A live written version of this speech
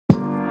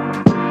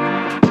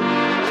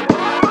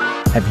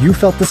Have you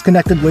felt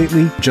disconnected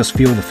lately? Just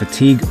feel the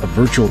fatigue of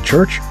virtual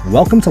church?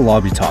 Welcome to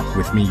Lobby Talk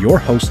with me, your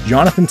host,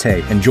 Jonathan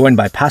Tay, and joined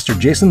by Pastor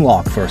Jason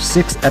Locke for a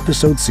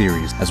 6-episode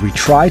series as we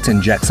try to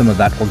inject some of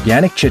that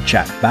organic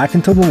chit-chat back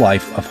into the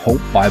life of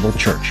Hope Bible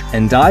Church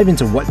and dive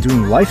into what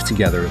doing life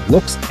together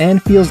looks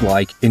and feels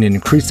like in an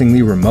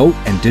increasingly remote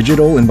and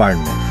digital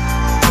environment.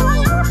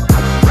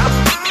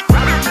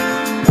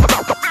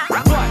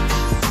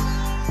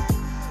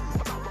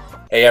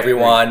 Hey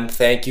everyone,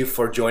 thank you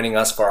for joining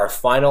us for our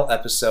final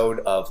episode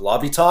of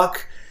Lobby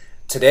Talk.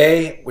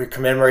 Today we're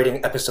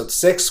commemorating episode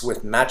 6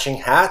 with matching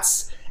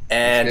hats,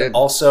 and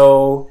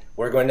also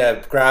we're going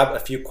to grab a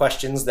few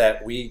questions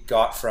that we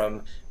got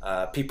from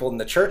people in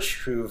the church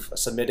who've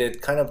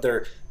submitted kind of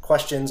their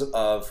questions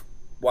of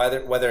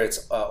whether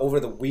it's over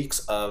the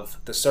weeks of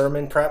the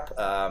sermon prep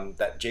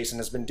that Jason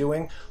has been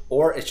doing,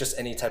 or it's just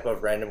any type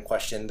of random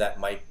question that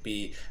might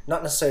be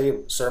not necessarily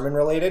sermon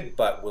related,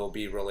 but will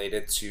be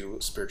related to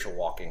spiritual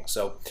walking.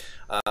 So,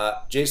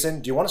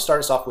 Jason, do you want to start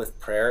us off with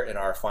prayer in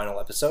our final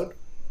episode?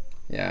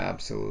 Yeah,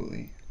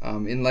 absolutely.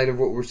 In light of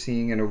what we're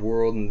seeing in our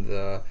world and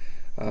the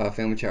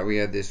family chat we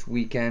had this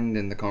weekend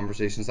and the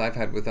conversations I've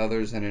had with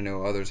others, and I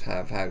know others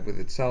have had with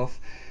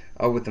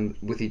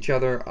with each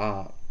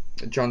other,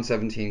 John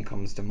 17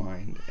 comes to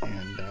mind,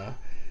 and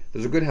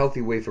there's a good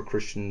healthy way for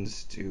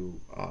Christians to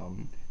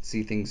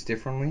see things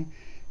differently,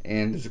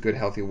 and there's a good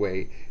healthy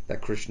way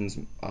that Christians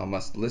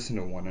must listen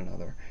to one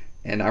another.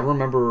 And I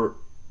remember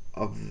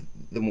of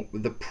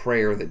the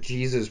prayer that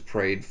Jesus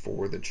prayed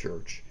for the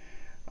church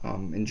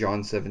in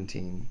John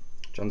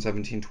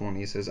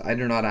 17:20 says, "I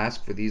do not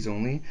ask for these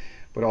only,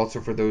 but also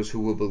for those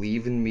who will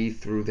believe in me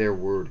through their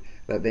word,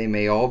 that they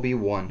may all be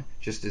one,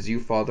 just as you,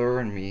 Father,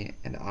 are in me,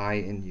 and I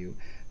in you,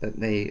 that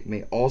they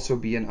may also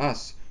be in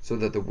us, so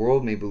that the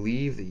world may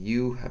believe that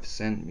you have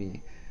sent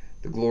me.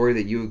 The glory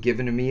that you have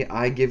given to me,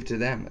 I give to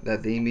them,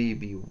 that they may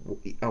be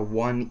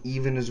one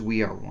even as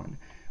we are one,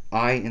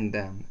 I in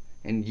them,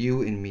 and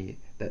you in me,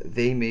 that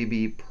they may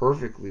be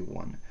perfectly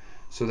one,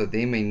 so that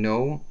they may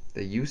know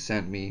that you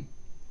sent me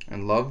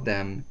and loved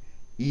them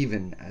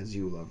even as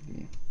you loved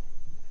me."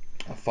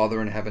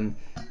 Father in heaven,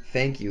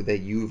 thank you that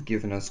you've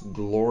given us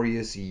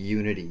glorious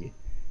unity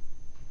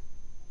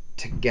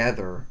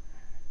together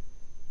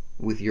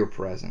with your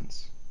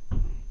presence.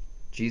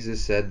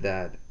 Jesus said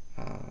that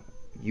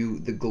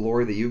the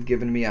glory that you've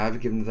given me,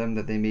 I've given them,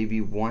 that they may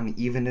be one,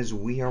 even as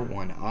we are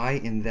one, I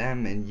in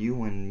them and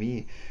you in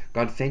me.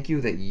 God, thank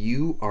you that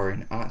you are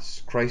in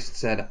us. Christ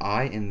said,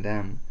 I in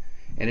them.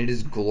 And it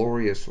is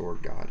glorious,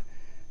 Lord God,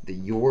 that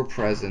your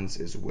presence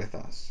is with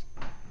us.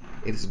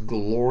 It is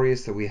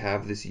glorious that we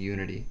have this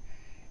unity,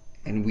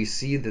 and we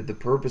see that the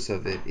purpose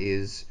of it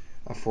is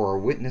for our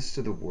witness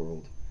to the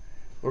world.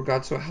 Lord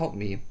God, so help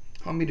me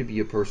to be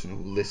a person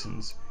who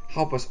listens.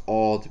 Help us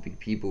all to be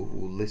people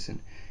who listen.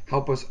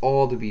 Help us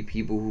all to be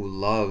people who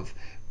love,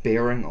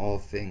 bearing all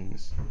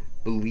things,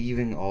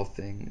 believing all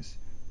things,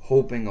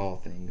 hoping all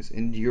things,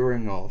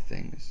 enduring all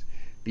things,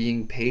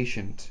 being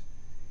patient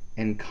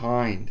and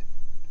kind,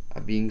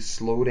 being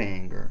slow to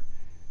anger,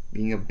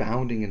 being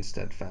abounding in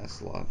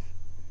steadfast love,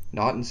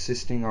 not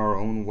insisting our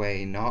own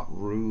way, not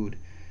rude.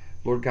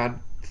 Lord God,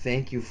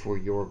 thank you for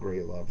your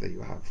great love that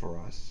you have for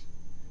us.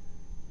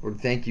 Lord,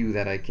 thank you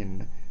that I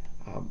can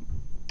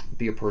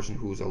be a person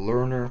who's a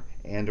learner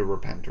and a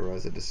repenter,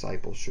 as a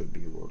disciple should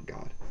be, Lord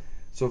God.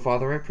 So,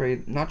 Father, I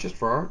pray not just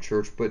for our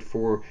church, but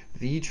for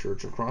the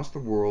church across the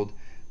world,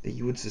 that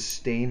you would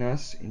sustain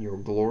us in your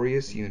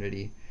glorious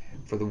unity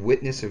for the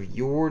witness of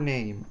your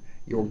name,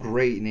 your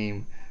great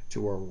name,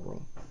 to our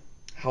world.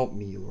 Help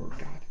me, Lord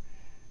God.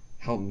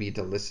 Help me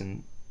to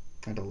listen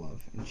and to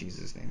love. In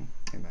Jesus' name,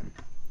 amen.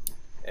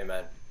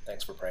 Amen.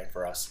 Thanks for praying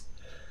for us.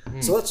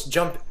 So let's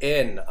jump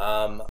in.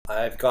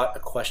 I've got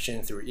a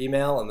question through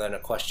email and then a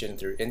question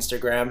through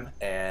Instagram,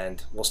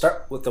 and we'll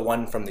start with the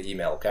one from the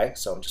email, okay?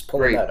 So I'm just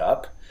pulling that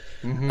up.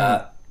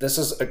 This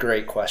is a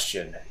great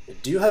question.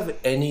 Do you have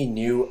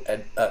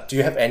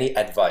any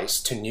advice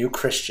to new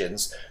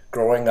Christians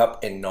growing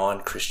up in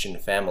non-Christian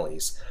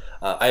families?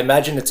 I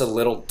imagine it's a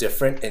little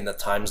different in the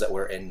times that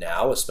we're in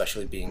now,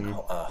 especially being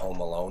home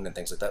alone and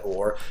things like that,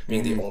 or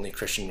being the only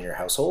Christian in your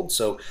household.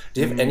 So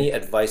do you have any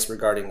advice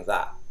regarding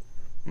that?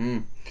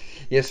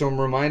 Yeah, so I'm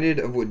reminded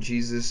of what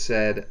Jesus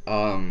said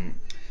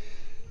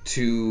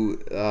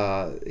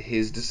to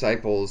his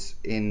disciples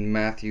in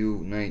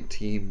Matthew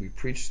 19. We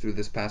preached through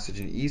this passage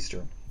in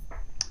Easter.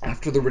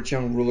 After the rich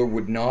young ruler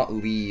would not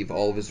leave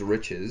all of his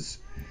riches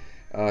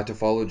to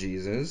follow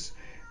Jesus,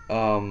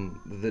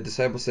 the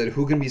disciples said,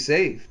 "Who can be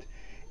saved?"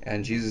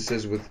 And Jesus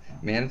says, with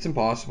man it's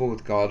impossible,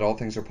 with God all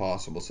things are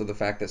possible. So the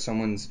fact that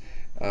someone's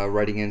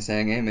writing in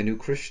saying, "Hey, I'm a new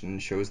Christian,"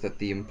 shows that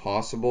the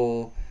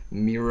impossible,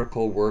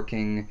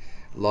 miracle-working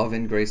love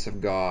and grace of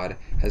God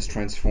has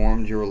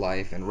transformed your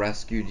life and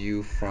rescued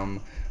you from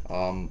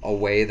a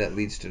way that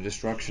leads to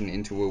destruction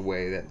into a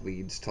way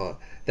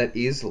that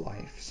is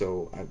life.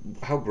 So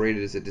how great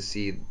is it to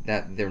see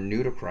that they're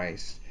new to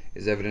Christ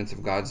is evidence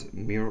of God's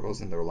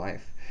miracles in their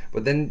life.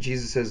 But then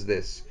Jesus says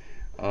this,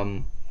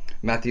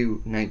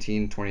 Matthew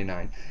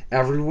 19:29,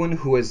 "Everyone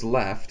who has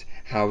left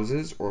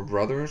houses, or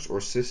brothers, or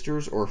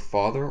sisters, or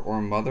father,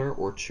 or mother,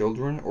 or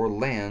children, or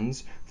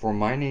lands, for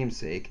my name's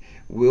sake,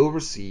 will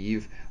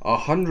receive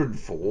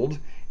 100-fold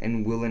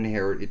and will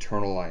inherit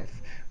eternal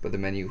life. But the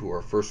many who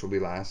are first will be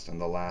last, and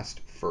the last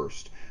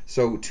first.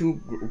 So two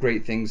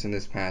great things in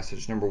this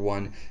passage. Number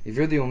one, if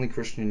you're the only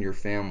Christian in your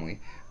family,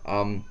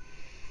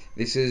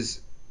 this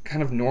is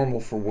kind of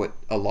normal for what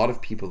a lot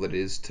of people it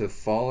is to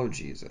follow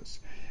Jesus.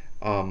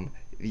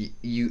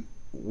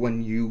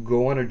 When you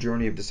go on a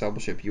journey of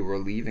discipleship, you are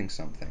leaving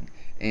something.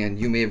 And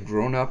you may have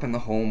grown up in the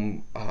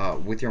home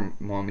with your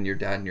mom and your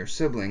dad and your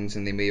siblings,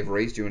 and they may have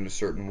raised you in a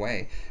certain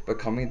way. But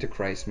coming to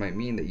Christ might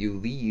mean that you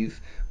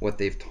leave what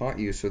they've taught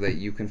you so that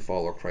you can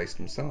follow Christ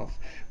himself.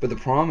 But the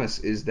promise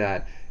is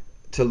that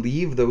to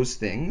leave those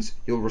things,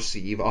 you'll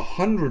receive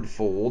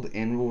 100-fold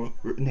and will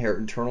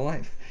inherit eternal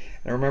life.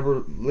 And I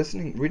remember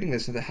reading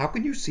this, and how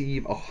can you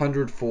receive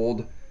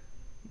 100-fold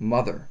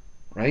mother,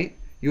 right?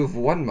 You have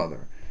one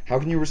mother. How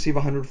can you receive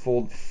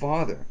 100-fold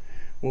father?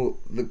 Well,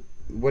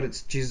 what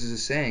Jesus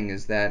is saying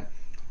is that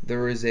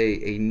there is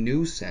a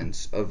new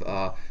sense of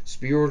a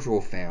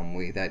spiritual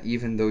family, that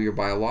even though your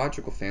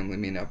biological family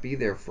may not be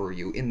there for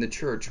you, in the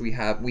church we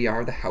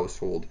are the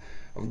household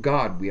of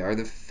God. We are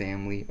the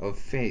family of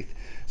faith.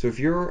 So if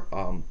you're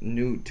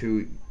new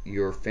to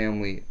your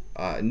family,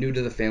 new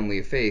to the family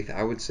of faith,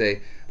 I would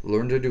say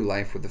learn to do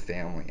life with the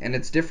family. And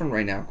it's different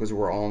right now because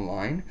we're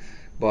online,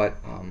 but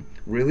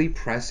really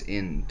press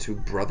into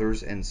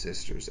brothers and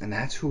sisters, and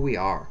that's who we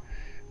are.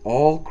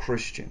 All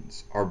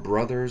Christians are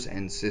brothers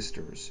and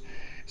sisters.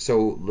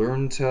 So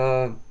learn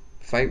to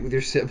fight with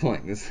your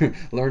siblings.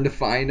 Learn to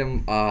find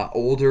an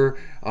older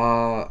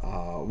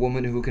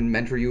woman who can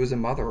mentor you as a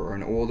mother, or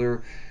an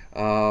older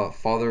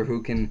father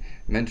who can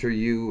mentor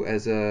you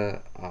as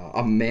a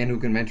man who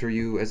can mentor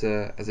you as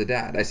a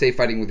dad. I say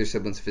fighting with your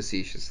siblings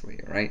facetiously,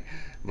 right?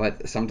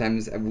 But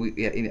sometimes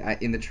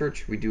in the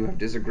church we do have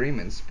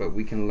disagreements, but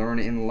we can learn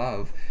in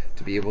love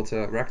to be able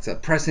to reconcile.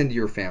 Press into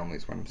your family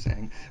is what I'm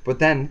saying. But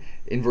then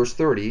in verse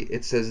 30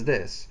 it says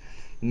this: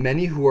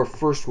 many who are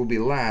first will be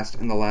last,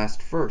 and the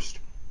last first.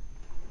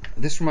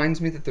 This reminds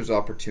me that there's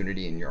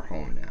opportunity in your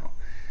home now.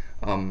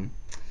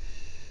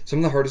 Some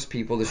of the hardest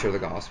people to share the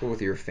gospel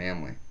with your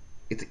family.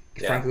 It's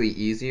frankly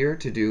easier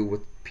to do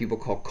what people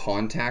call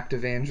contact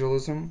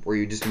evangelism, where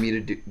you just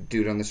meet a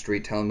dude on the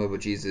street, tell him about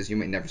Jesus, you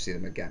might never see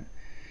them again.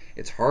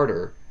 It's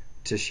harder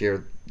to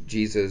share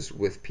Jesus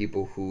with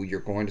people who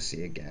you're going to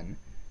see again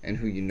and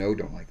who you know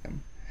don't like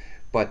them.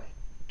 But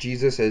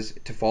Jesus says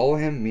to follow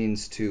him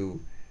means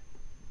to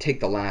take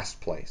the last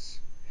place,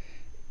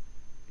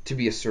 to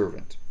be a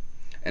servant.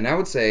 And I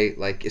would say,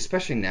 like,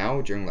 especially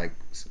now during like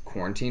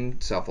quarantine,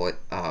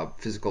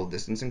 physical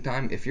distancing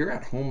time, if you're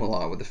at home a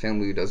lot with a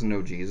family who doesn't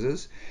know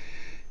Jesus,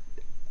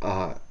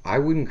 I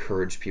would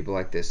encourage people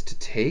like this to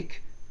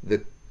take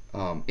the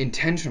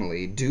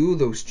intentionally do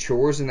those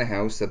chores in the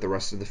house that the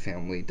rest of the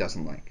family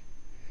doesn't like.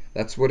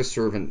 That's what a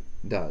servant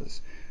does.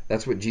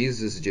 That's what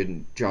Jesus did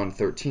in John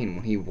 13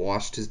 when he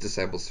washed his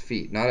disciples'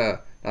 feet.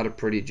 Not a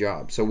pretty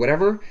job. So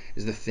whatever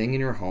is the thing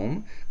in your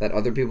home that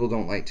other people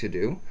don't like to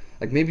do,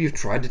 like maybe you've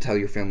tried to tell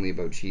your family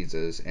about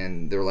Jesus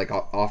and they're like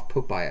off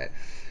put by it.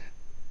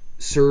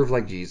 Serve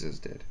like Jesus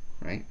did,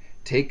 right?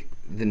 Take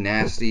the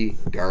nasty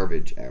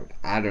garbage out.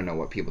 I don't know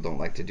what people don't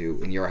like to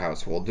do in your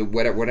household. Do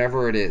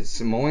whatever it is.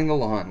 Mowing the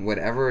lawn,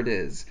 whatever it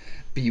is.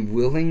 Be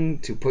willing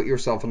to put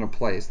yourself in a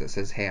place that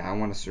says, hey, I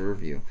want to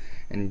serve you.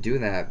 And do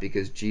that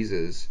because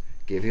Jesus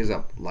gave his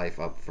life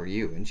up for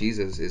you. And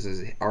Jesus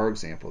is our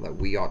example that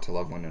we ought to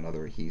love one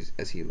another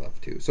as he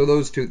loved too. So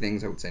those two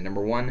things I would say.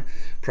 Number one,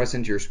 press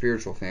into your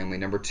spiritual family.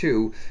 Number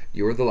two,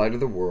 you're the light of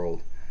the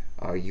world.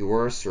 You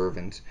are a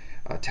servant.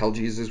 Tell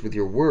Jesus with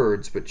your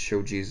words, but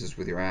show Jesus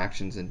with your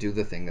actions, and do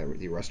the thing that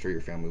the rest of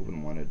your family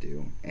wouldn't want to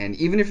do. And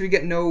even if you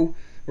get no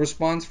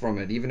response from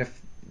it, even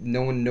if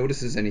no one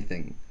notices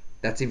anything,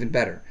 that's even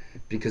better,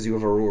 because you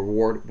have a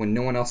reward. When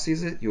no one else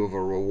sees it, you have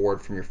a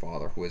reward from your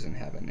Father who is in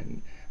heaven,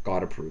 and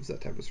God approves that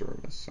type of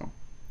service. So,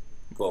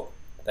 cool.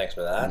 Thanks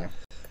for that.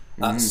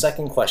 Yeah.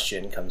 Second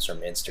question comes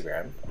from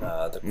Instagram.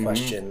 The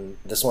question,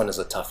 this one is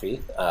a toughie.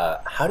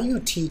 How do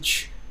you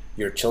teach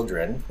your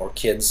children or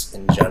kids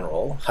in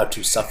general how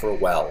to suffer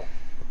well?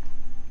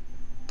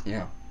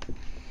 Yeah.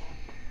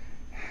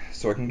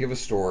 So I can give a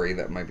story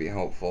that might be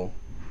helpful.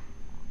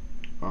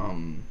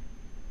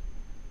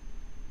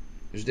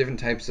 There's different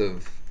types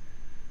of,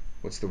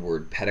 what's the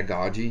word,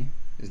 pedagogy?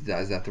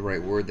 Is that the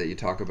right word that you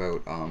talk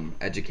about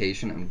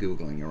education? I'm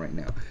Googling it right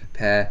now.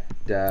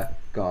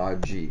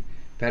 Pedagogy.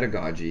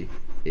 Pedagogy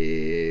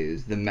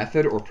is the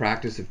method or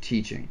practice of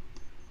teaching,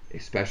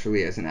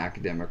 especially as an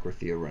academic or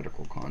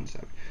theoretical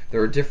concept.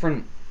 There are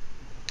different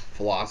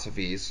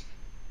philosophies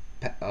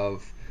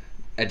of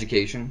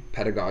education,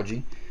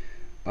 pedagogy,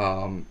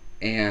 and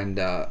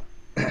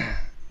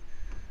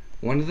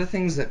one of the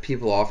things that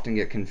people often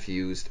get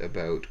confused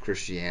about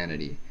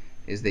Christianity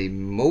is they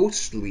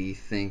mostly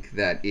think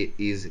that it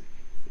is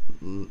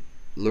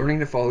learning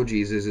to follow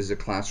Jesus is a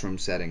classroom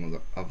setting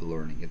of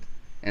learning,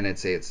 and I'd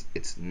say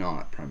it's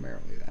not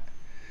primarily that.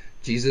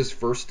 Jesus'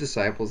 first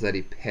disciples that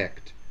he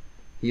picked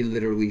He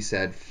literally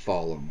said,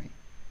 "Follow me."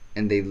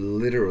 And they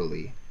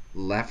literally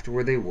left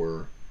where they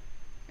were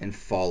and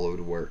followed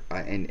where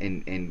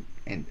and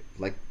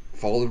like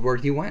followed where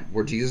he went.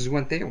 Where Jesus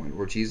went, they went.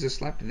 Where Jesus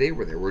slept, they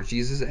were there. Where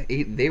Jesus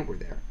ate, they were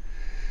there.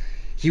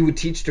 He would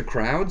teach the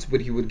crowds,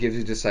 but he would give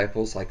his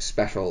disciples like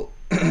special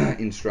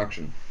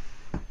instruction.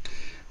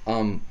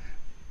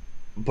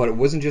 But it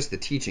wasn't just the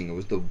teaching, it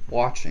was the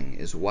watching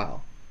as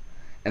well.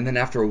 And then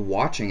after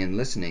watching and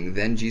listening,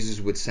 then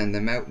Jesus would send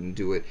them out and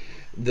do it.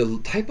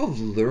 The type of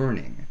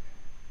learning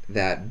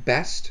that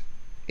best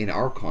in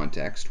our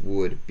context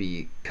would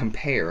be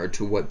compared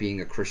to what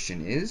being a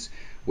Christian is,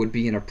 would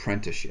be an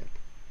apprenticeship,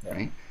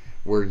 right?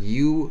 Where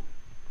you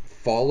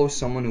follow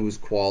someone who is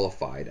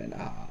qualified, an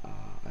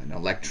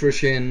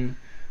electrician,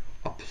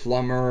 a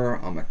plumber,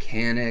 a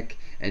mechanic,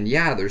 and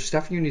yeah, there's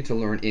stuff you need to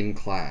learn in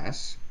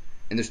class,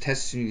 and there's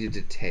tests you need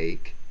to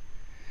take,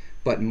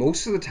 but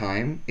most of the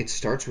time, it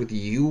starts with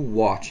you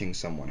watching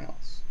someone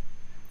else.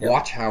 Yep.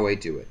 Watch how I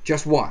do it.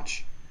 Just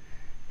watch.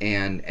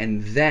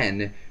 And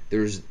then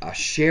there's a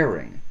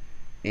sharing,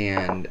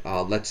 and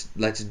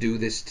let's do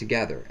this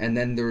together. And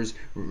then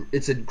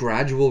it's a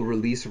gradual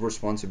release of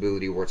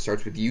responsibility where it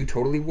starts with you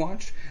totally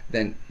watch,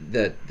 then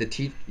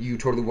you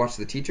totally watch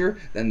the teacher,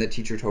 then the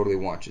teacher totally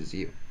watches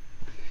you.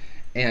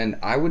 And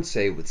I would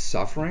say with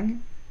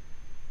suffering,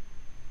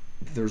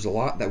 there's a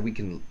lot that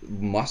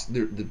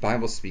the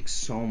Bible speaks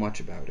so much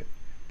about it,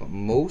 but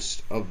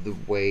most of the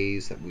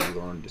ways that we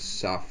learn to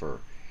suffer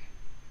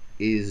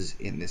is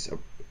in this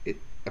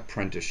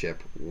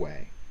apprenticeship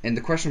way. And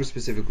the question was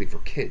specifically for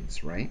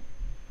kids, right?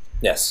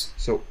 Yes.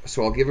 So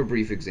I'll give a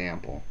brief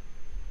example.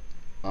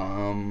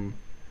 I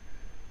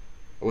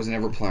wasn't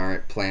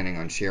ever planning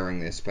on sharing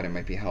this, but it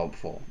might be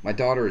helpful. My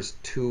daughter is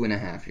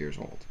 2.5 years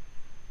old.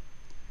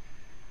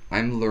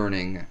 I'm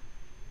learning,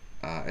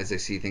 as I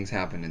see things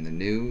happen in the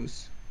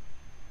news,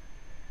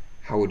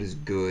 how it is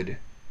good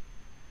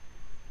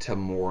to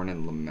mourn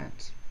and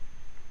lament.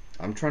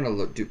 I'm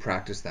trying to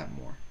practice that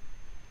more.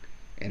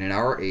 And in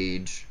our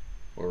age,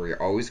 where we're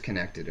always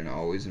connected and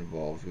always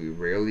involved, we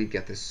rarely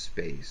get the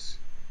space,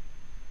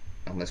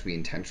 unless we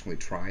intentionally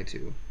try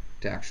to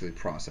actually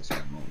process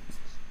our moments.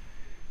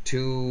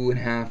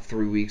 2.5,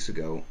 3 weeks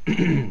ago,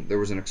 there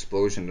was an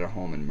explosion at a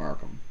home in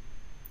Markham.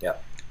 Yeah.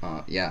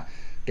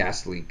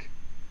 Gas leak.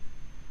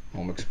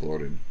 Home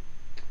exploded.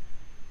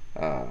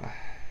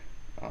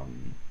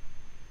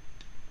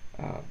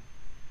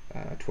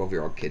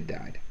 12-year-old kid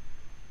died,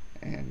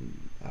 and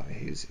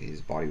his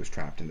body was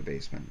trapped in the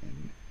basement.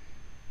 And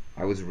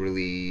I was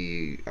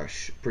really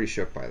pretty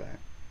shook by that.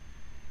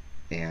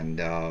 And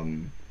I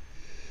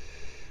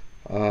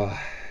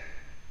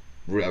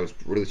was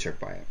really shook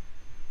by it.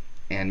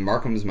 And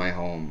Markham is my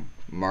home.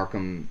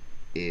 Markham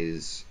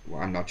is,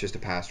 I'm not just a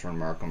pastor in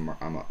Markham.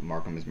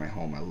 Markham is my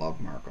home. I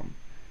love Markham.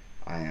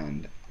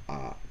 And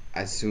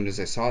as soon as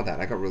I saw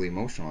that, I got really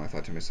emotional. I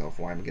thought to myself,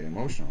 why am I getting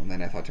emotional? And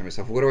then I thought to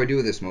myself, what do I do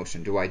with this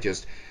emotion? Do I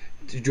just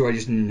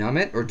numb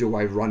it, or do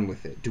I run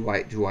with it? Do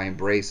I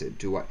embrace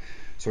it? So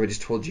I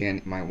just told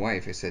Jenny, my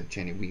wife, I said,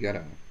 Jenny, we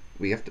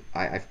have to.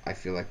 I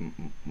feel like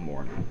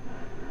mourning.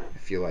 I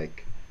feel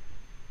like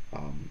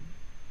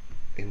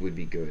it would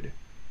be good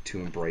to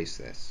embrace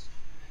this.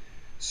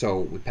 So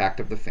we packed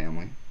up the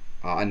family.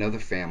 Another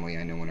family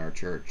I know in our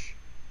church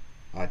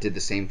did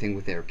the same thing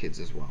with their kids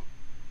as well.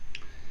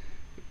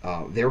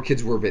 Their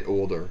kids were a bit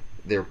older.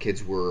 Their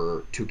kids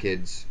were 2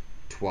 kids,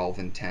 12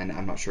 and 10.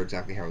 I'm not sure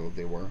exactly how old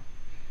they were,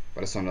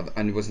 but I saw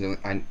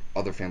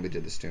other family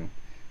did this too.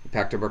 We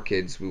packed up our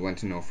kids. We went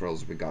to No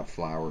Frills. We got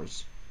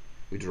flowers.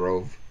 We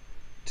drove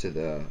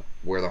to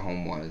where the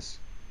home was.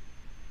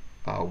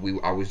 I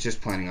was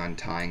just planning on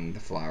tying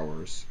the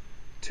flowers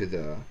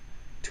to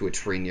a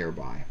tree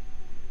nearby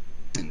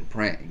and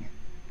praying,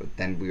 but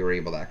then we were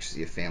able to actually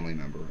see a family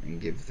member and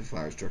give the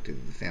flowers directly to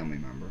the family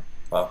member.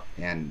 Wow.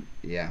 And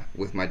yeah,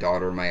 with my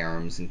daughter in my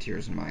arms and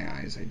tears in my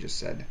eyes, I just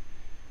said,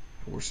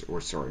 we're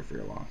sorry for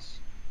your loss.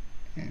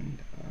 And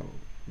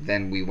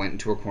then we went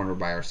into a corner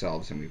by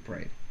ourselves and we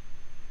prayed.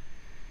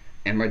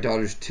 And my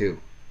daughter's 2,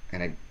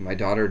 and my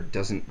daughter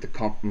doesn't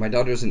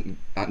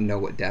know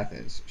what death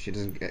is. She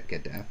doesn't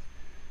get death.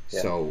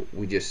 Yeah. So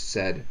we just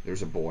said,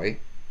 there's a boy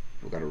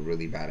who got a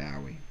really bad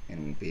owie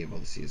and won't be able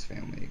to see his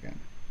family again.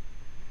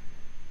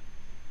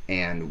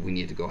 And we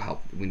need to go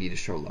help. We need to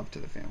show love to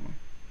the family.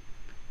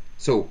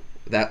 So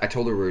that I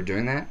told her we were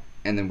doing that,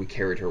 and then we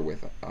carried her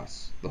with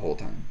us the whole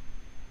time.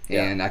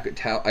 Yeah. And I could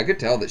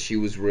tell that she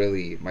was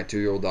really, my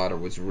 2-year-old daughter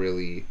was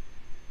really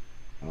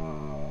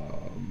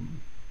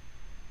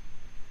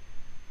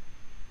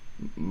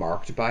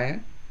marked by it.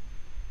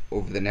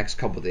 Over the next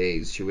couple of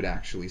days, she would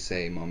actually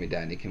say, "Mommy,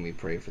 Daddy, can we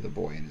pray for the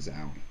boy and his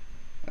owie?"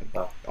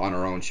 On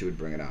her own, she would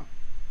bring it up.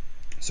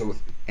 So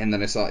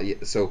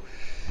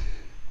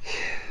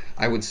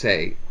I would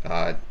say,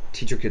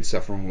 teach your kids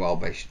suffering well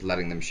by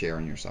letting them share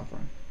in your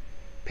suffering.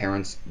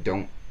 Parents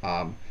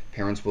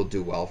will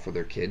do well for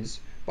their kids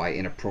by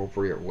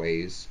inappropriate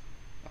ways,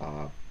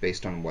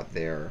 based on what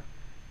their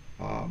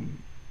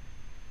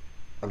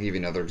I'll give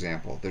you another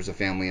example. There's a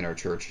family in our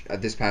church.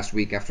 This past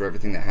week, after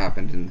everything that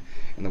happened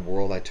in the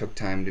world, I took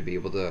time to be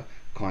able to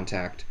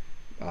contact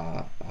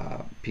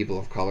people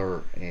of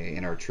color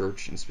in our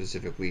church, and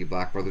specifically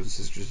black brothers and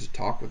sisters, to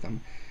talk with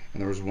them.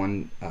 And there was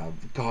one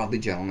godly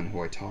gentleman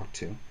who I talked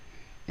to,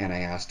 and I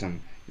asked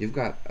him, "You've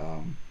got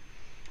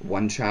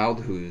one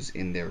child who's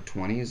in their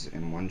 20s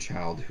and one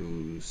child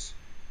who's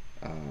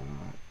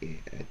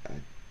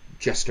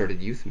just started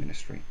youth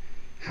ministry.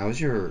 How's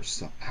your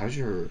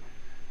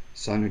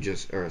son who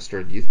just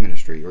started youth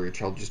ministry, or your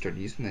child just started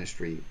youth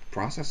ministry,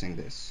 processing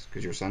this?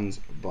 Because your son's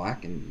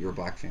black and you're a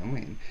black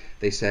family." And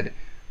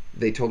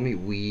they told me,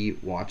 "We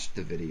watched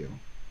the video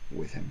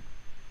with him,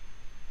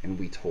 and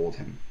we told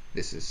him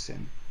this is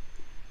sin.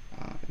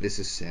 This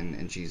is sin,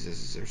 and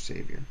Jesus is our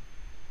Savior."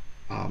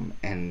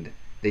 And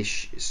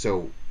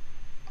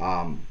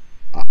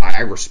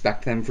I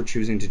respect them for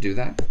choosing to do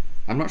that.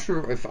 I'm not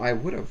sure if I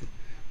would have,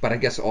 but I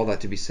guess all that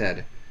to be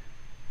said,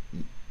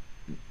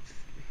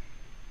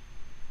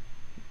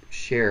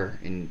 share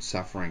in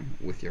suffering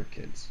with your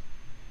kids.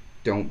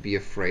 Don't be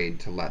afraid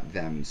to let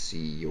them see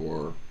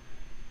you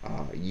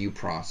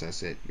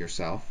process it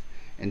yourself,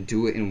 and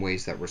do it in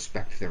ways that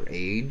respect their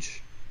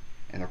age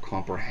and their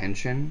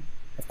comprehension.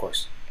 Of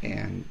course.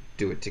 And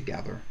do it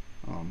together.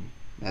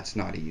 That's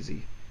not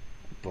easy,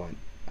 but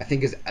I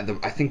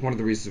think one of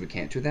the reasons we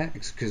can't do that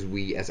is because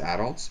we as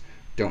adults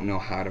don't know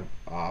how to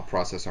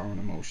process our own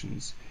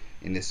emotions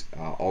in this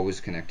always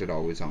connected,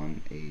 always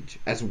on age,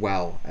 as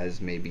well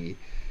as maybe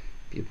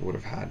people would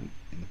have had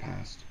in the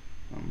past.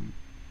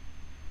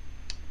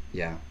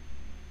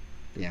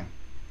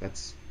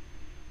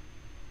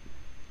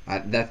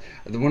 That's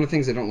one of the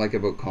things I don't like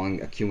about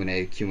calling a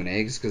Q&A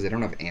is because I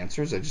don't have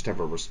answers. I just have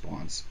a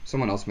response.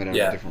 Someone else might have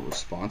a different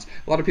response.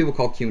 A lot of people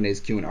call Q&As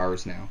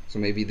Q&Rs now, so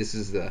maybe this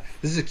is a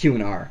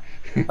Q&R.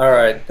 All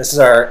right, this is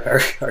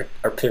our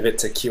pivot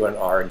to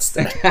Q&R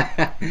instead.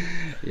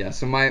 Yeah,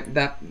 so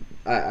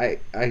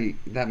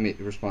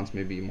response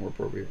may be more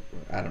appropriate.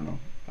 I don't know.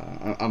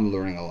 I'm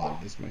learning a lot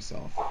of this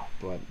myself,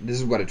 but this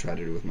is what I try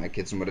to do with my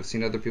kids and what I've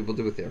seen other people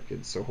do with their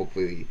kids. So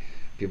hopefully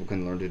people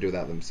can learn to do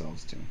that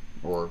themselves too.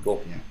 Or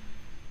cool. Yeah.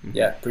 Mm-hmm.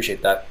 Yeah,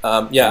 appreciate that.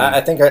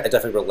 I think I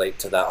definitely relate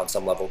to that on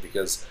some level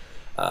because,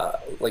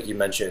 like you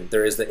mentioned,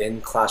 there is the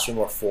in-classroom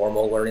or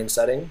formal learning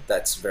setting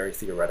that's very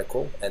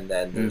theoretical, and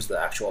then there's the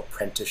actual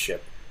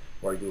apprenticeship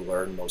where you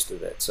learn most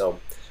of it. So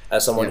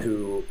as someone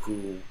who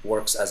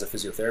works as a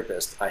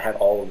physiotherapist, I had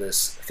all of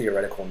this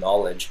theoretical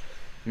knowledge,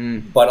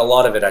 but a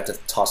lot of it I had to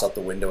toss out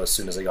the window as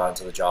soon as I got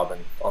into the job,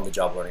 and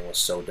on-the-job learning was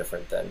so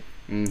different than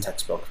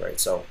textbook, right?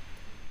 So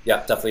yeah,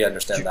 definitely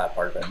understand that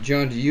part of it.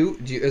 John, do you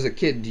as a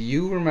kid, do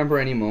you remember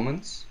any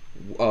moments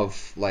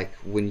of like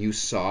when you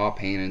saw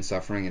pain and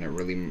suffering and it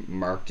really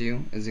marked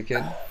you as a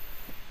kid?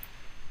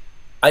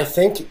 I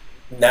think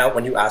now,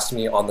 when you ask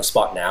me on the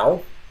spot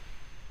now,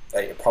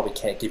 I probably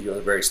can't give you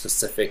a very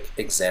specific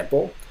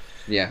example.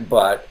 Yeah.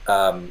 But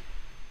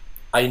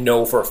I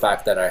know for a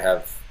fact that I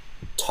have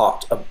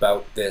talked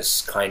about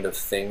this kind of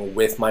thing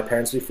with my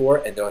parents before,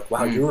 and they're like,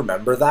 "Wow, you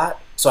remember that?"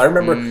 So I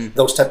remember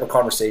those type of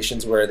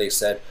conversations where they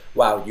said,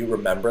 "Wow, you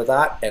remember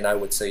that?" And I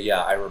would say,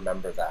 "Yeah, I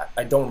remember that."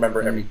 I don't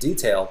remember every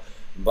detail,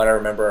 but I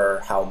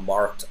remember how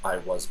marked I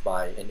was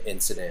by an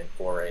incident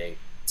or a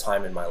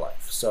time in my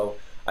life. So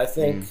I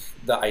think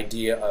the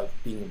idea of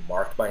being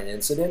marked by an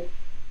incident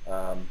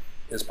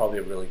is probably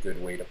a really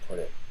good way to put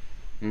it.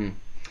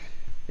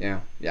 Yeah.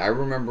 I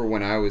remember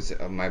when I was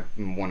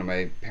one of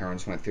my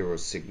parents went through a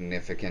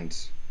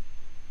significant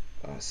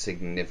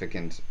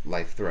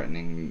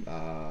life-threatening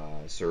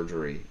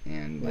surgery,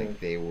 and like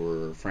they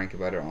were frank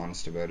about it,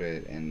 honest about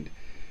it, and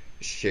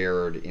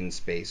shared in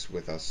space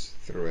with us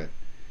through it.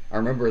 I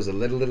remember as a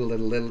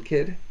littler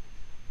kid,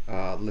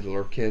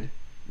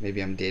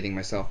 maybe I'm dating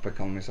myself by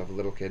calling myself a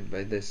little kid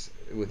with this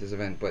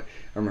event, but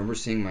I remember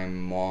seeing my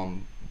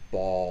mom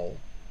bawl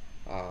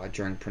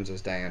during Princess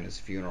Diana's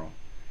funeral,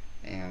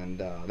 and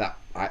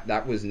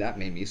that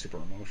made me super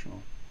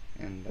emotional.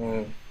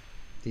 And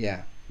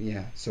yeah.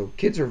 So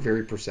kids are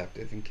very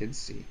perceptive, and kids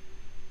see,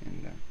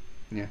 and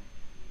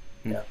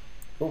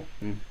Cool.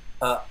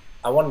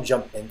 I want to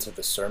jump into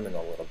the sermon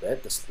a little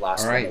bit. This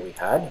last one that we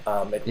had,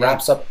 it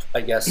wraps up, I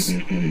guess,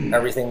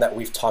 everything that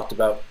we've talked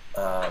about.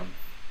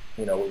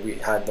 We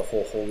had the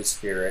whole Holy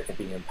Spirit and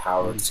being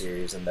empowered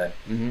series, and then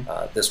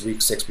this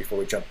week 6, before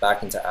we jump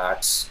back into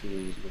Acts,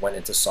 we went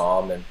into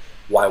Psalm and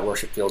why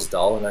worship feels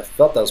dull, and I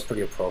felt that was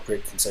pretty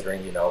appropriate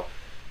considering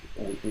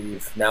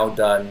we've now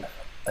done,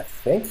 I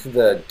think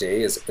the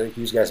day is, like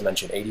you guys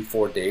mentioned,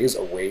 84 days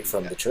away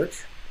from the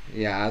church.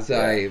 Yeah,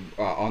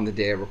 on the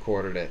day I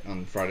recorded it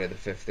on Friday the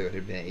 5th, it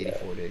had been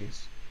 84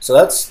 days. So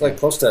that's like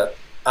close to.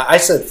 I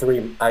said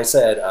 3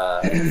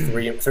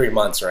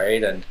 months,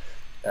 right? And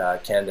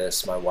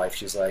Candace, my wife,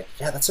 she's like,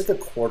 "Yeah, that's like a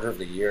quarter of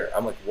the year."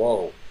 I'm like,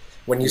 "Whoa!"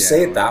 When you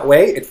say it that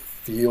way, it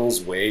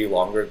feels way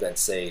longer than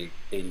say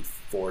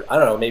 84. I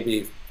don't know,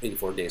 maybe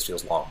 84 days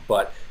feels long,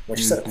 but when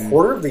she said a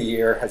quarter of the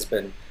year has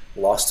been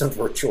lost to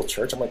virtual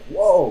church, I'm like,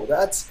 "Whoa,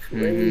 that's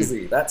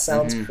crazy! That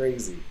sounds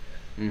crazy."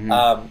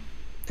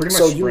 Pretty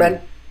much. So you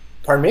meant,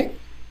 pardon me?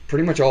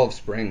 pretty much all of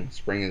spring.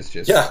 Spring is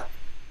just Yeah.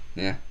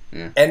 yeah,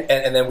 yeah.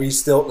 And then we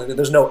still,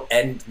 there's no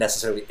end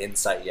necessarily in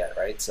sight yet,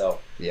 right? So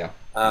Yeah.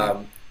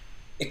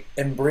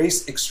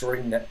 Embrace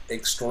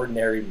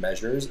extraordinary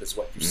measures is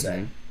what you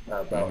say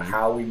about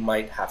how we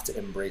might have to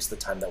embrace the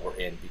time that we're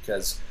in,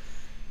 because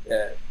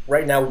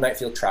right now we might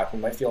feel trapped, we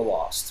might feel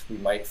lost, we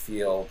might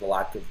feel the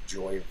lack of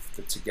joy of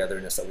the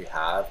togetherness that we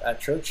have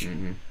at church.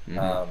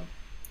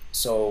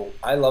 So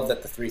I love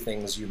that the three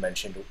things you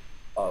mentioned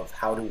of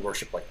how to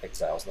worship like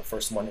exiles. The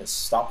first one is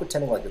stop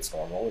pretending like it's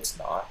normal. It's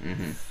not.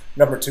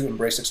 Number two,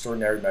 embrace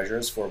extraordinary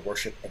measures for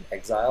worship in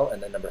exile.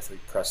 And then number three,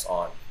 press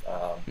on.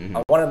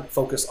 I want to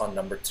focus on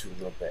number two a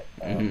little bit.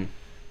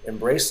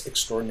 Embrace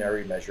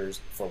extraordinary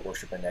measures for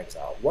worship in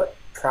exile. What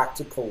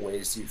practical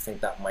ways do you think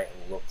that might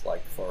look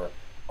like for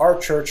our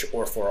church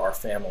or for our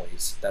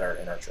families that are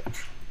in our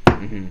church?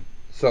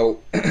 So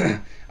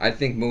I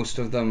think most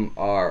of them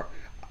are,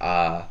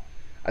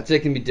 I'd say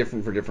it can be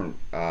different for different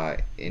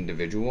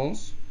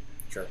individuals.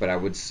 Sure. But I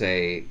would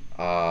say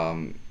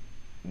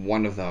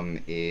one of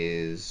them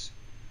is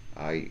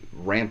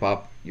ramp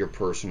up your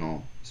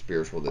personal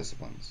spiritual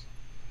disciplines.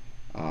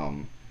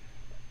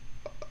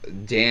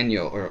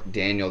 Daniel,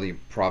 the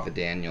prophet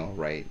Daniel,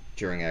 right,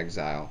 during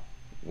exile,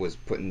 was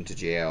put into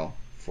jail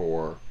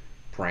for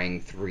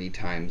praying 3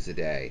 times a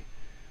day.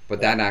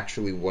 But that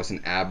actually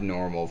wasn't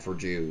abnormal for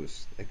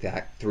Jews. Like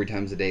that 3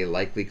 times a day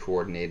likely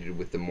coordinated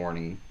with the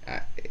morning,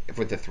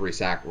 with the 3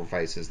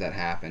 sacrifices that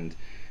happened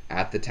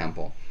at the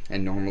temple.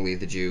 And normally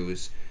the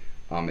Jews,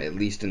 at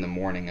least in the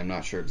morning, I'm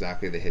not sure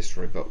exactly the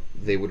history, but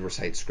they would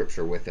recite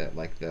scripture with it,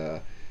 like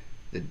the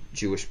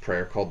Jewish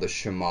prayer called the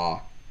Shema,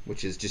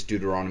 which is just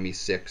Deuteronomy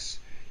 6.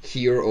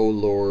 Hear, O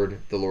Lord,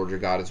 the Lord your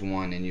God is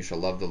one, and you shall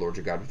love the Lord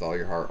your God with all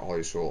your heart, all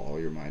your soul, all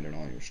your mind, and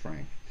all your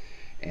strength.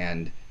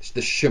 And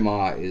the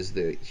Shema is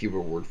the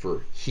Hebrew word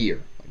for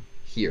hear. Like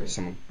hear.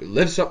 Someone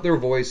lifts up their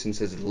voice and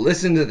says,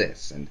 listen to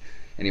this. And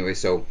anyway,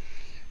 so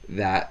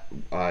that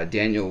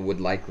Daniel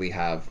would likely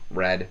have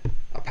read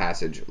a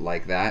passage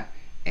like that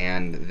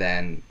and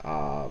then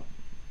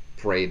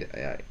prayed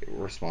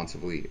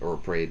responsively, or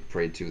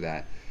prayed to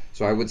that.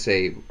 So I would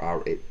say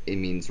it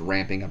means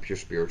ramping up your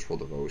spiritual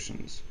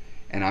devotions.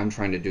 And I'm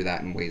trying to do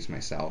that in ways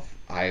myself.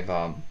 I've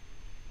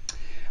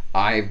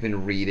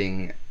been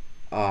reading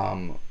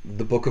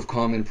the Book of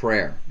Common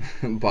Prayer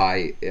from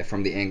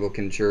the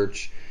Anglican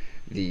Church,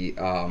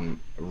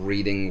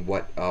 reading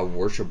what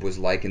worship was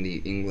like in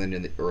the England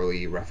in the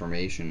early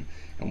Reformation,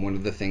 and one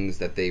of the things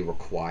that they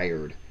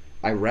required.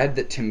 I read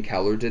that Tim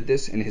Keller did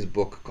this in his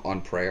book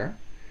on prayer.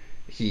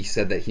 He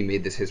said that he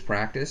made this his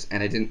practice,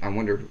 and I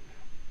wondered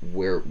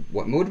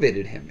what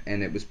motivated him,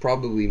 and it was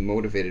probably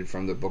motivated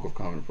from the Book of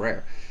Common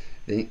Prayer.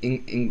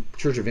 The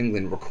Church of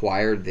England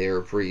required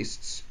their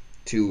priests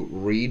to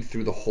read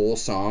through the whole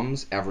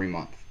Psalms every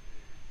month,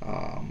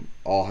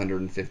 all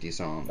 150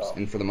 Psalms.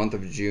 And for the month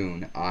of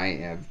June, I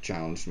have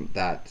challenged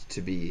that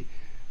to be,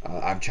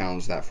 I've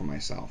challenged that for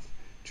myself,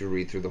 to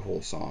read through the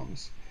whole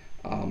Psalms.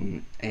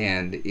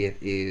 And it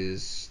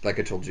is, like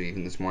I told you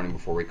even this morning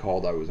before we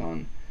called, I was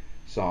on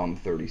Psalm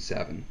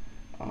 37.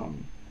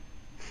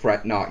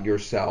 Fret not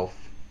yourself,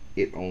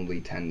 it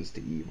only tends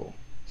to evil.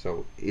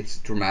 So it's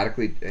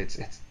dramatically, it's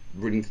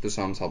reading through the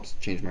Psalms helps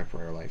change my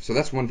prayer life. So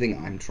that's one thing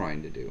I'm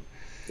trying to do.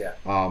 Yeah.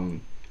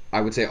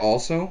 I would say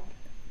also,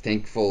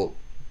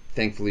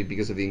 thankfully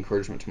because of the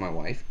encouragement to my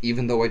wife,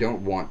 even though I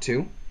don't want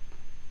to,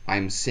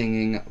 I'm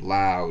singing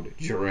loud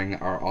during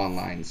our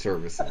online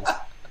services.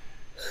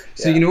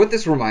 So you know what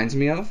this reminds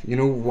me of? You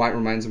know why it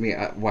reminds me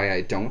why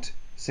I don't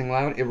sing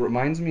loud? It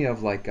reminds me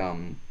of like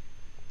going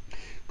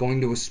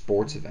to a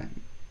sports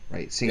event,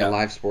 right? Seeing a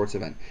live sports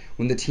event.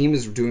 When the team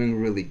is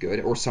doing really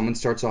good, or someone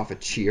starts off a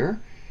cheer,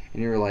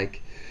 and you're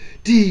like,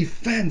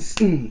 defense,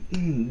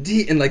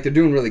 and like they're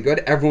doing really good,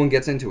 everyone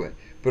gets into it.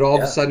 But all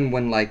of a sudden,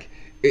 when like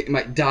it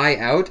might die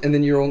out, and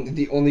then you're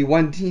the only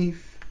one,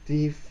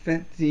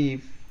 defense,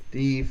 and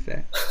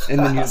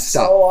then you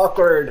stop. So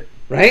awkward.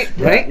 Right?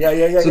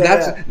 Yeah. So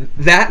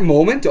that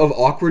moment of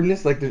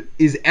awkwardness, like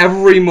is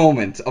every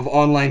moment of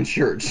online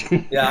church.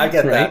 Yeah, I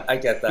get that. I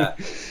get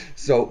that.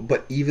 So,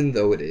 but even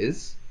though it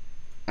is,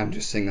 I'm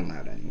just singing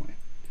loud anyway.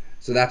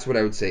 So that's what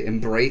I would say.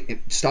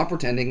 Stop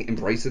pretending,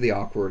 embrace the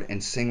awkward,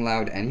 and sing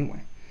loud anyway.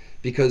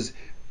 Because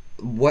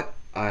what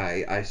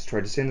I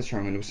tried to say in this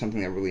sermon, it was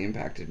something that really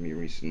impacted me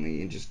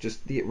recently, and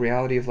just the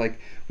reality of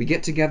like, we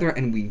get together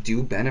and we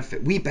do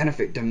benefit. We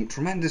benefit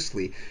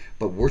tremendously,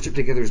 but worship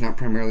together is not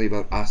primarily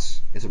about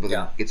us. It's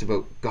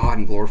about God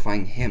and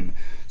glorifying Him.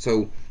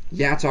 So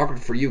yeah, it's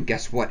awkward for you.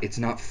 Guess what? It's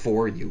not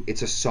for you.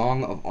 It's a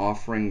song of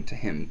offering to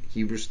Him.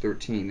 Hebrews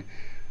 13,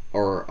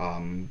 or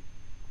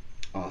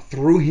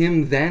through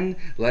Him then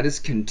let us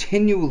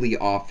continually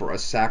offer a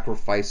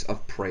sacrifice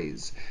of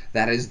praise,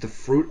 that is the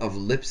fruit of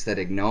lips that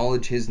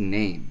acknowledge His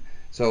name.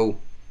 So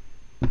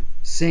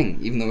sing,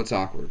 even though it's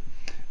awkward.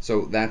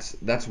 So that's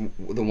the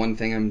one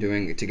thing I'm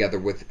doing, together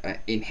with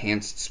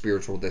enhanced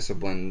spiritual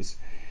disciplines.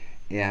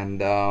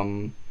 And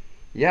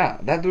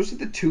those are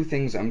the two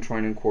things I'm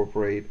trying to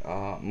incorporate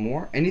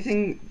more.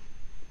 Anything,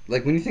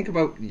 like when you think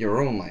about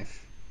your own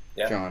life,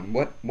 Yeah. John,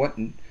 what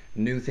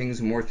new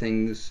things, more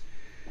things,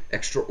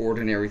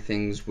 extraordinary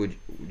things would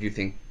you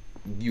think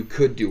you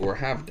could do or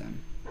have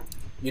done?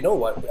 You know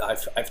what?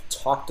 I've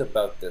talked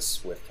about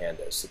this with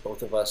Candace.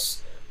 Both of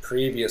us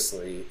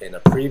previously, in a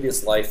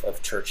previous life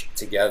of church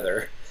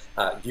together,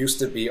 used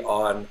to be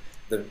on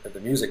the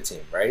music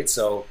team, right?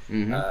 So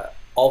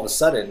all of a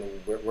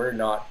sudden, we're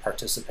not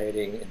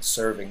participating in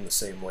serving the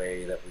same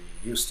way that we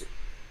used to.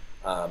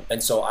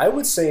 And so I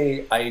would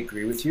say I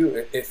agree with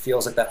you. It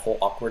feels like that whole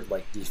awkward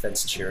like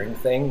defense cheering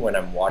thing when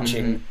I'm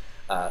watching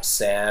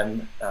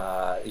Sam,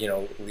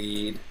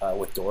 lead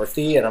with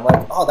Dorothy, and I'm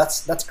like, oh,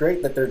 that's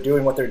great that they're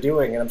doing what they're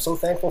doing, and I'm so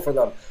thankful for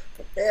them.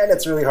 But man,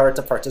 it's really hard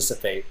to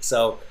participate.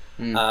 So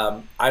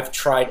I've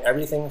tried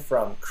everything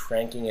from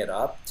cranking it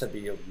up to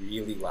be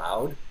really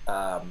loud.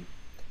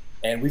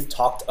 And we've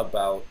talked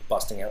about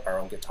busting out our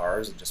own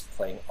guitars and just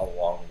playing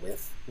along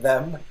with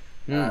them.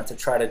 To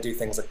try to do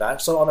things like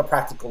that. So on a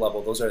practical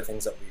level, those are the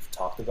things that we've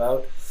talked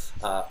about.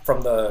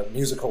 From the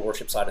musical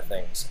worship side of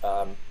things,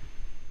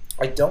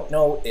 I don't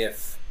know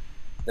if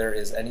there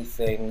is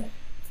anything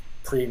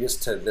previous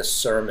to this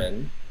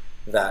sermon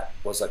that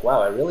was like,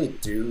 wow, I really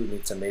do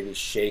need to maybe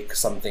shake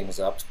some things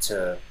up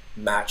to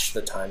match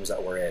the times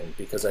that we're in.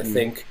 Because I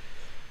think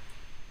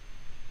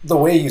the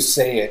way you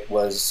say it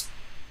was,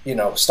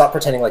 stop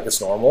pretending like it's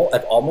normal.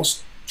 I've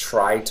almost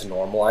tried to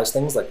normalize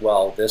things like,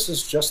 well, this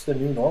is just the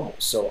new normal,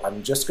 so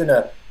I'm just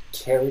gonna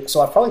carry.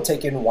 So I've probably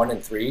taken 1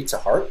 and 3 to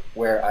heart,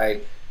 where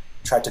I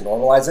tried to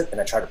normalize it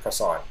and I tried to press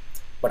on,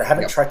 but I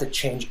haven't tried to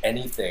change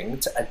anything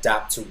to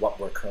adapt to what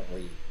we're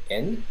currently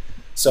in.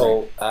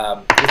 So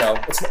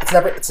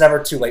it's never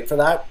too late for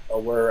that.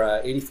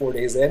 We're 84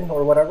 days in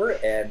or whatever,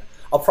 and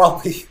I'll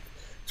probably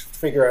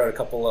figure out a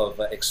couple of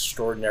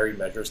extraordinary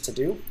measures to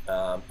do.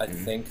 I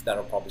think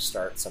that'll probably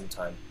start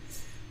sometime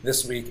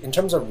this week. In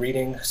terms of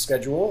reading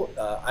schedule,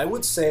 I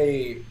would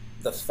say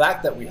the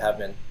fact that we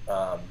haven't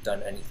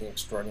done anything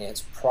extraordinary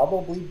has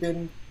probably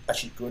been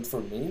actually good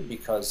for me,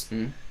 because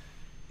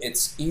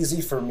it's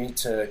easy for me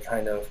to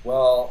kind of,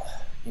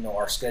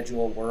 our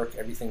schedule, work,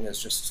 everything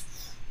is just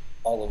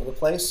all over the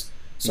place.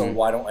 So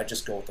why don't I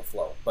just go with the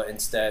flow? But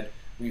instead,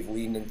 we've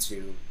leaned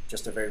into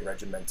just a very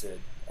regimented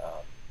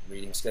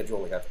reading schedule.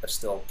 Like I've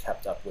still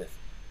kept up with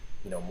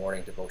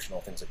morning devotional,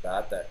 things like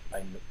that,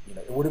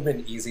 it would have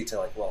been easy to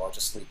like, well, I'll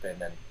just sleep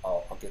in and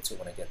I'll get to it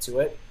when I get to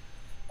it.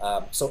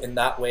 So in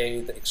that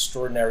way, the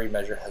extraordinary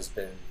measure has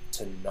been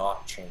to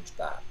not change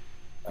that.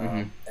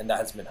 And that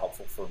has been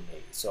helpful for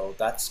me. So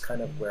that's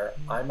kind of where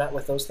I'm at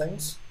with those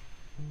things.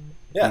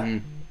 Yeah.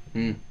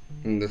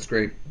 That's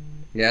great.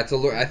 Yeah,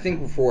 I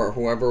think for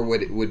whoever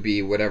would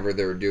be whatever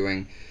they're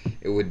doing,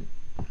 it would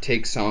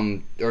take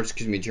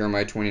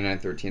Jeremiah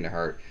 29:13 to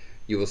heart.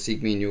 You will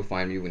seek me and you will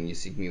find me when you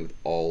seek me with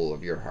all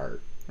of your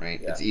heart, right?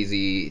 Yeah. It's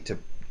easy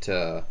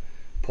to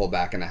pull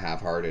back into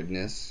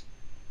half-heartedness,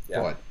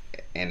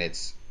 and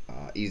it's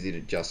easy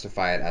to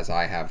justify it, as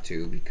I have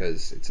to,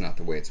 because it's not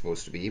the way it's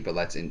supposed to be. But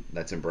let's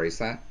embrace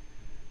that.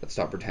 Let's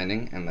stop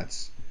pretending, and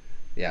let's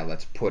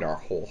put our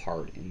whole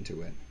heart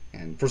into it.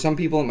 And for some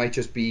people, it might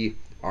just be,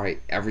 all right,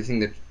 everything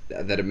that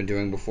I've been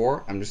doing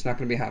before, I'm just not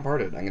going to be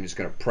half-hearted. I'm just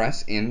going to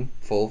press in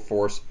full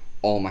force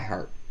all my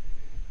heart.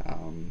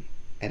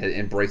 And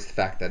embrace the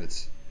fact that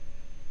it's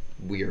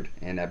weird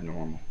and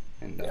abnormal.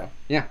 And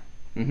yeah,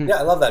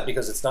 I love that,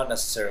 because it's not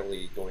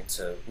necessarily going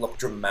to look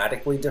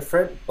dramatically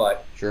different,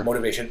 but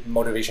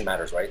motivation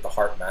matters, right? The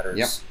heart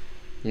matters.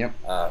 Yep.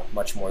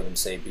 Much more than,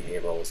 say,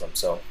 behavioralism.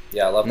 So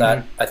yeah, I love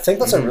that. I think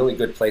that's a really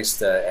good place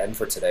to end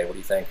for today. What do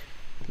you think?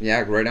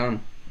 Yeah, right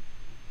on.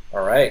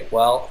 All right.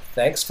 Well,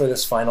 thanks for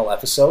this final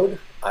episode.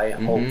 I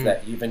hope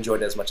that you've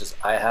enjoyed it as much as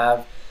I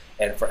have.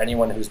 And for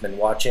anyone who's been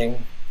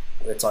watching,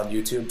 it's on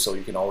YouTube, so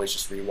you can always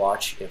just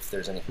rewatch if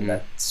there's anything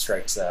that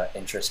strikes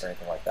interest or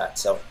anything like that.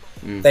 So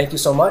thank you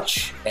so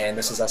much, and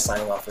this is us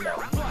signing off for now.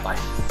 Bye.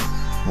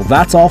 Well,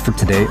 that's all for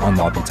today on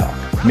Lobby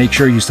Talk. Make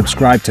sure you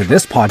subscribe to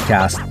this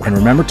podcast, and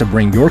remember to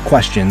bring your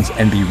questions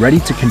and be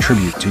ready to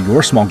contribute to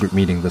your small group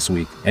meeting this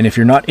week. And if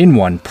you're not in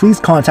one, please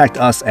contact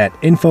us at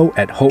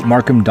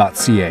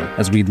info@hopemarkham.ca,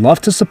 as we'd love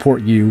to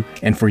support you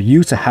and for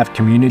you to have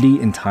community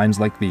in times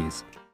like these.